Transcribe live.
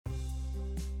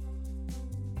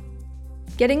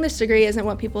Getting this degree isn't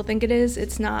what people think it is.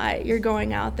 It's not. You're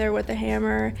going out there with a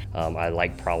hammer. I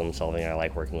like problem solving. I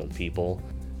like working with people.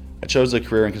 I chose a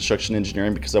career in construction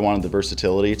engineering because I wanted the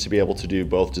versatility to be able to do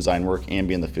both design work and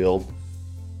be in the field.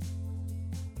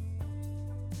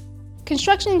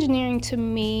 Construction engineering to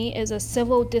me is a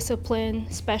civil discipline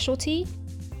specialty.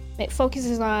 It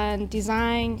focuses on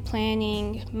design,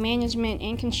 planning, management,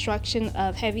 and construction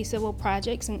of heavy civil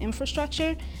projects and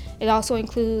infrastructure. It also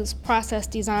includes process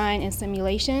design and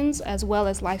simulations, as well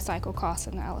as life cycle cost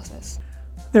analysis.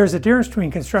 There's a difference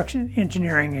between construction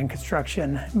engineering and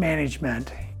construction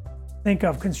management. Think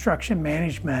of construction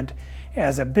management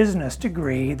as a business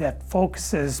degree that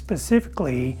focuses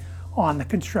specifically on the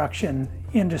construction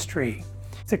industry.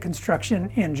 The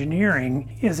construction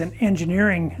engineering is an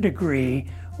engineering degree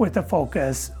with a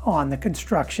focus on the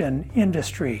construction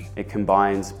industry. It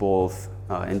combines both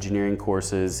engineering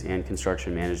courses and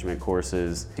construction management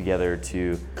courses together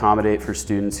to accommodate for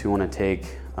students who want to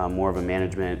take more of a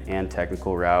management and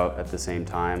technical route at the same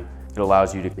time. It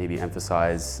allows you to maybe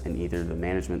emphasize in either the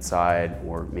management side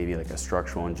or maybe like a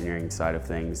structural engineering side of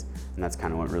things, and that's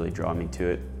kind of what really drew me to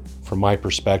it. From my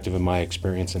perspective and my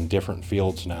experience in different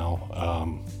fields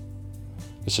now,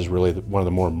 this is really one of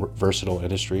the more versatile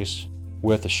industries.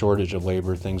 With the shortage of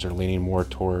labor, things are leaning more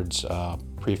towards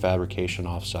prefabrication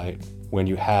offsite. When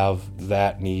you have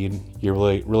that need, you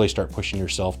really start pushing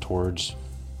yourself towards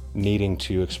needing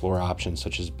to explore options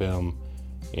such as BIM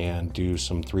and do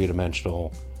some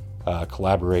three-dimensional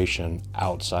collaboration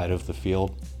outside of the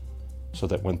field so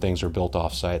that when things are built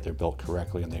off-site, they're built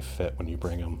correctly and they fit when you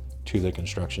bring them to the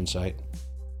construction site.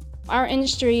 Our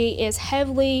industry is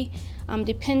heavily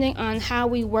dependent on how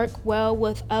we work well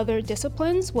with other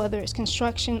disciplines, whether it's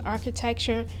construction,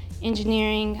 architecture,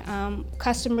 engineering,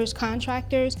 customers,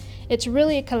 contractors. It's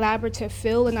really a collaborative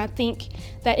field, and I think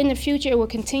that in the future it will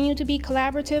continue to be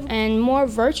collaborative and more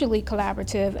virtually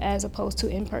collaborative as opposed to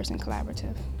in-person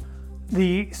collaborative.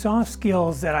 The soft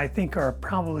skills that I think are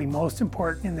probably most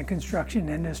important in the construction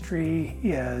industry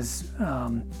is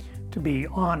to be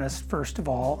honest, first of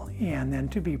all, and then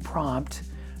to be prompt,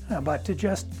 but to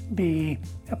just be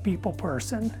a people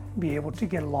person, be able to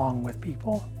get along with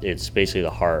people. It's basically the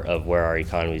heart of where our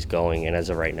economy is going, and as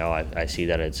of right now, I see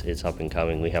that it's up and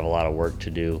coming. We have a lot of work to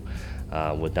do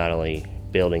with not only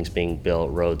buildings being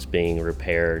built, roads being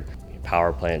repaired,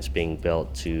 power plants being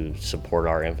built to support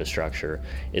our infrastructure.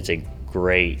 It's a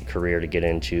great career to get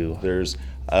into. There's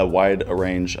a wide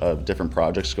range of different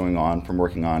projects going on, from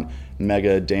working on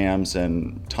mega dams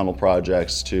and tunnel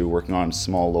projects to working on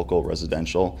small local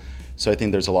residential. So I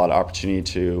think there's a lot of opportunity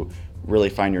to really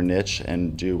find your niche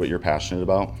and do what you're passionate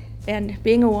about. And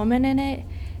being a woman in it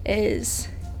is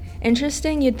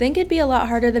interesting. You'd think it'd be a lot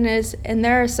harder than it is, and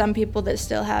there are some people that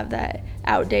still have that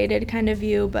outdated kind of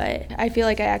view, but I feel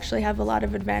like I actually have a lot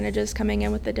of advantages coming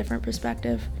in with a different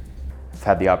perspective. I've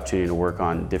had the opportunity to work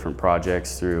on different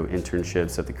projects through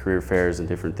internships at the career fairs, and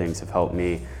different things have helped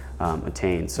me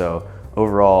attain. So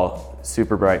overall,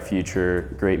 super bright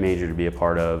future, great major to be a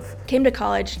part of. Came to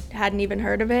college, hadn't even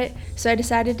heard of it, so I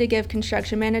decided to give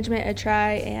construction management a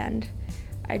try, and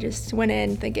I just went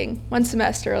in thinking, one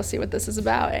semester, I'll see what this is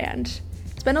about, and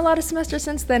it's been a lot of semesters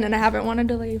since then, and I haven't wanted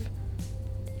to leave.